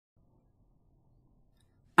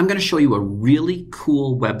I'm going to show you a really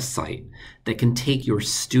cool website that can take your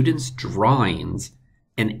students' drawings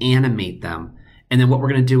and animate them. And then what we're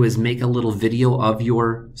going to do is make a little video of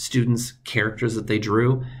your students' characters that they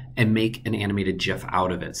drew and make an animated GIF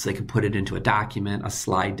out of it. So they can put it into a document, a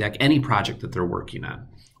slide deck, any project that they're working on,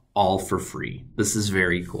 all for free. This is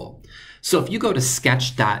very cool. So if you go to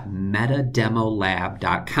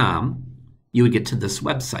sketch.metademolab.com, you would get to this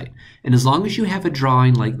website. And as long as you have a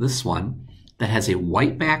drawing like this one that has a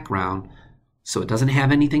white background, so it doesn't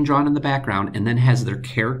have anything drawn in the background, and then has their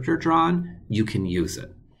character drawn, you can use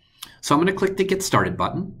it. So I'm going to click the Get Started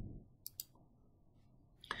button.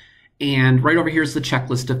 And right over here is the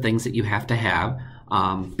checklist of things that you have to have.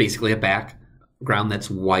 Basically a background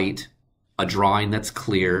that's white, a drawing that's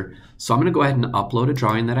clear. So I'm going to go ahead and upload a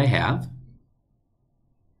drawing that I have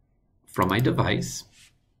from my device.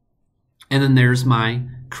 And then there's my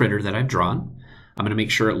critter that I've drawn. I'm going to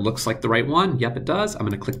make sure it looks like the right one. Yep, it does. I'm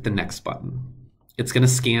going to click the Next button. It's going to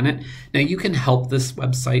scan it. Now you can help this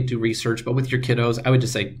website do research, but with your kiddos, I would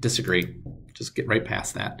just say disagree. Just get right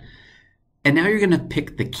past that. And now you're going to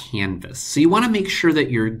pick the canvas. So you want to make sure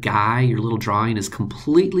that your guy, your little drawing, is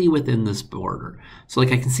completely within this border. So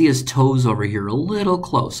like I can see his toes over here a little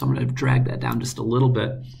close. So I'm going to drag that down just a little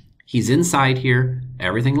bit. He's inside here.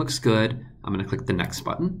 Everything looks good. I'm going to click the Next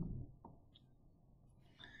button.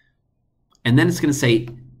 And then it's going to say,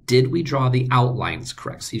 did we draw the outlines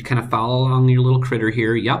correct? So you kind of follow along your little critter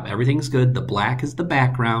here. Yep, everything's good. The black is the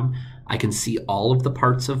background. I can see all of the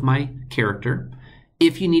parts of my character.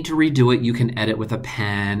 If you need to redo it, you can edit with a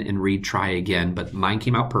pen and retry again, but mine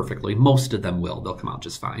came out perfectly. Most of them will. They'll come out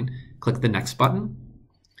just fine. Click the Next button.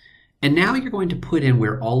 And now you're going to put in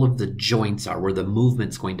where all of the joints are, where the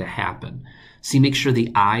movement's going to happen. So you make sure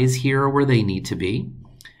the eyes here are where they need to be.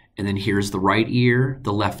 And then here's the right ear,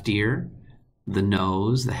 the left ear, the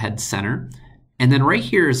nose, the head center. And then right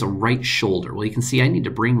here is a right shoulder. Well, you can see I need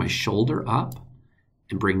to bring my shoulder up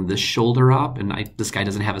and bring this shoulder up. And this guy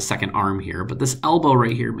doesn't have a second arm here, but this elbow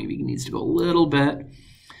right here maybe needs to go a little bit.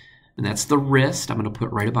 And that's the wrist. I'm going to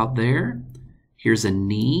put right about there. Here's a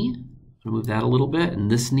knee. I'm going to move that a little bit,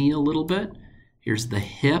 and this knee a little bit. Here's the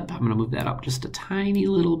hip. I'm going to move that up just a tiny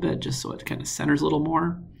little bit, just so it kind of centers a little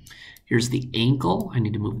more. Here's the ankle. I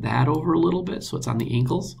need to move that over a little bit so it's on the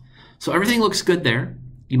ankles. So everything looks good there.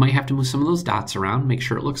 You might have to move some of those dots around, make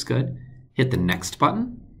sure it looks good. Hit the Next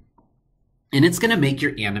button. And it's going to make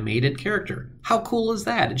your animated character. How cool is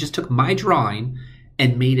that? It just took my drawing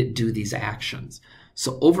and made it do these actions.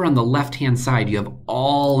 So over on the left-hand side, you have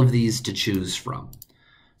all of these to choose from.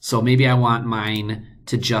 So maybe I want mine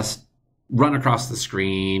to just run across the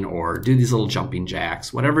screen or do these little jumping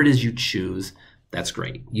jacks. Whatever it is you choose, that's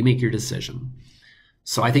great. You make your decision.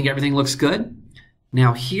 So I think everything looks good.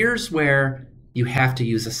 Now here's where you have to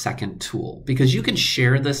use a second tool, because you can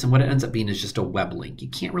share this and what it ends up being is just a web link. You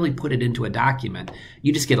can't really put it into a document.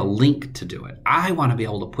 You just get a link to do it. I want to be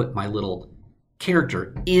able to put my little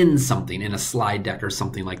character in something, in a slide deck or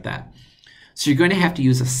something like that. So you're going to have to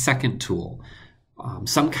use a second tool,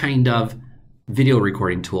 some kind of video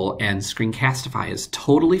recording tool, and Screencastify is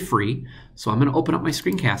totally free. So I'm going to open up my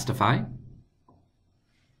Screencastify. I'm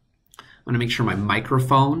going to make sure my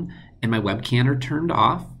microphone and my webcam are turned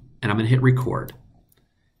off. And I'm going to hit record.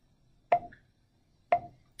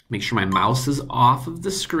 Make sure my mouse is off of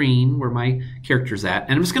the screen where my character's at.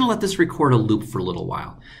 And I'm just going to let this record a loop for a little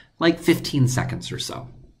while, like 15 seconds or so.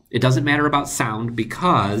 It doesn't matter about sound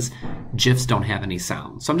because GIFs don't have any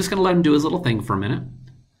sound. So I'm just going to let him do his little thing for a minute.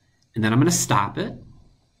 And then I'm going to stop it.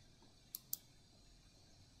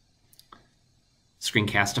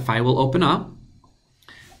 Screencastify will open up.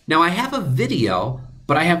 Now I have a video,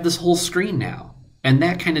 but I have this whole screen now. And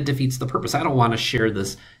that kind of defeats the purpose. I don't want to share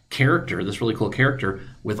this character, this really cool character,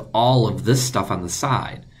 with all of this stuff on the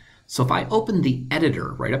side. So if I open the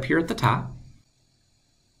editor right up here at the top,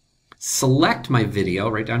 select my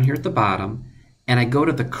video right down here at the bottom, and I go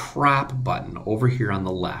to the crop button over here on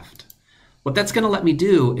the left. What that's going to let me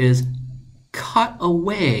do is cut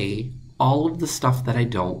away all of the stuff that I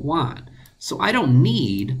don't want. So I don't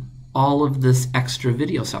need all of this extra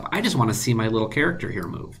video stuff. I just want to see my little character here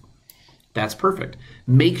move. That's perfect.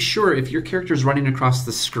 Make sure if your character is running across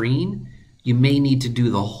the screen, you may need to do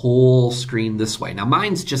the whole screen this way. Now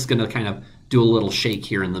mine's just going to kind of do a little shake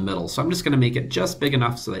here in the middle. So I'm just going to make it just big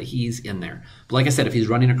enough so that he's in there. But like I said, if he's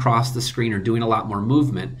running across the screen or doing a lot more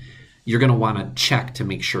movement, you're going to want to check to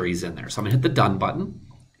make sure he's in there. So I'm going to hit the done button,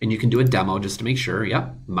 and you can do a demo just to make sure.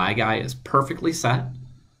 Yep, my guy is perfectly set.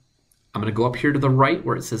 I'm going to go up here to the right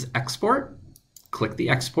where it says export, click the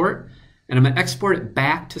export, and I'm going to export it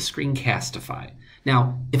back to Screencastify.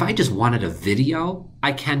 Now, if I just wanted a video,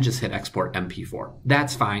 I can just hit export MP4.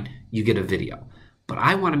 That's fine, you get a video. But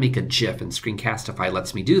I want to make a GIF, and Screencastify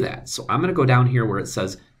lets me do that. So I'm going to go down here where it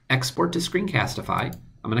says export to Screencastify.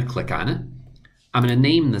 I'm going to click on it. I'm going to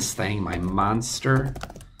name this thing my monster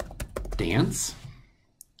dance.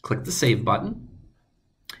 Click the save button.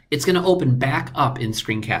 It's going to open back up in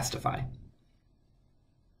Screencastify.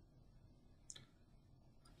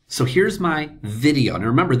 So here's my video. Now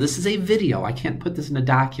remember, this is a video. I can't put this in a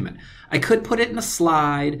document. I could put it in a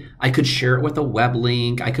slide. I could share it with a web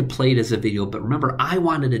link. I could play it as a video. But remember, I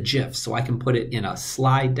wanted a GIF, so I can put it in a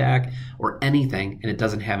slide deck or anything, and it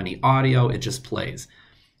doesn't have any audio. It just plays.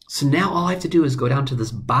 So now all I have to do is go down to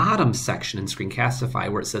this bottom section in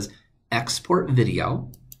Screencastify where it says Export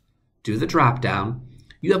Video. Do the drop down.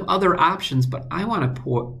 You have other options, but I want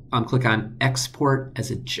to click on Export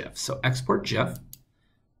as a GIF. So Export GIF.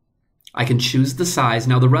 I can choose the size.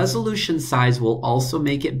 Now the resolution size will also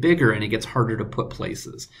make it bigger and it gets harder to put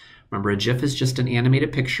places. Remember, a GIF is just an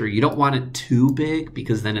animated picture. You don't want it too big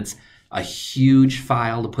because then it's a huge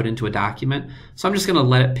file to put into a document. So I'm just going to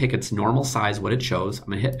let it pick its normal size, what it chose. I'm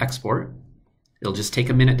going to hit export. It'll just take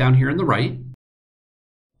a minute down here on the right.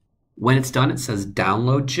 When it's done, it says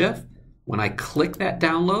download GIF. When I click that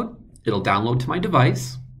download, it'll download to my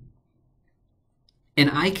device. And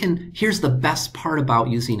here's the best part about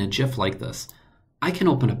using a GIF like this. I can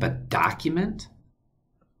open up a document.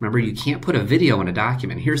 Remember, you can't put a video in a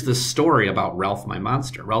document. Here's the story about Ralph, my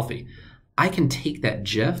monster, Ralphie. I can take that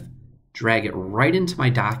GIF, drag it right into my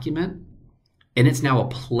document, and it's now a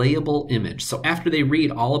playable image. So after they read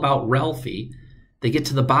all about Ralphie, they get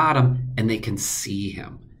to the bottom and they can see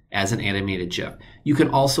him as an animated GIF. You can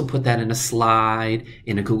also put that in a slide,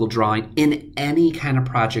 in a Google Drawing, in any kind of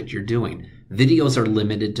project you're doing. Videos are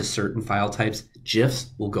limited to certain file types.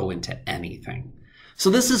 GIFs will go into anything. So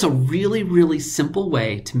this is a really, really simple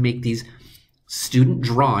way to make these student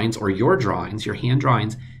drawings or your drawings, your hand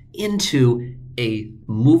drawings, into a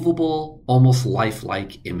movable, almost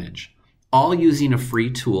lifelike image, all using a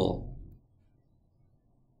free tool.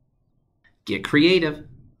 Get creative.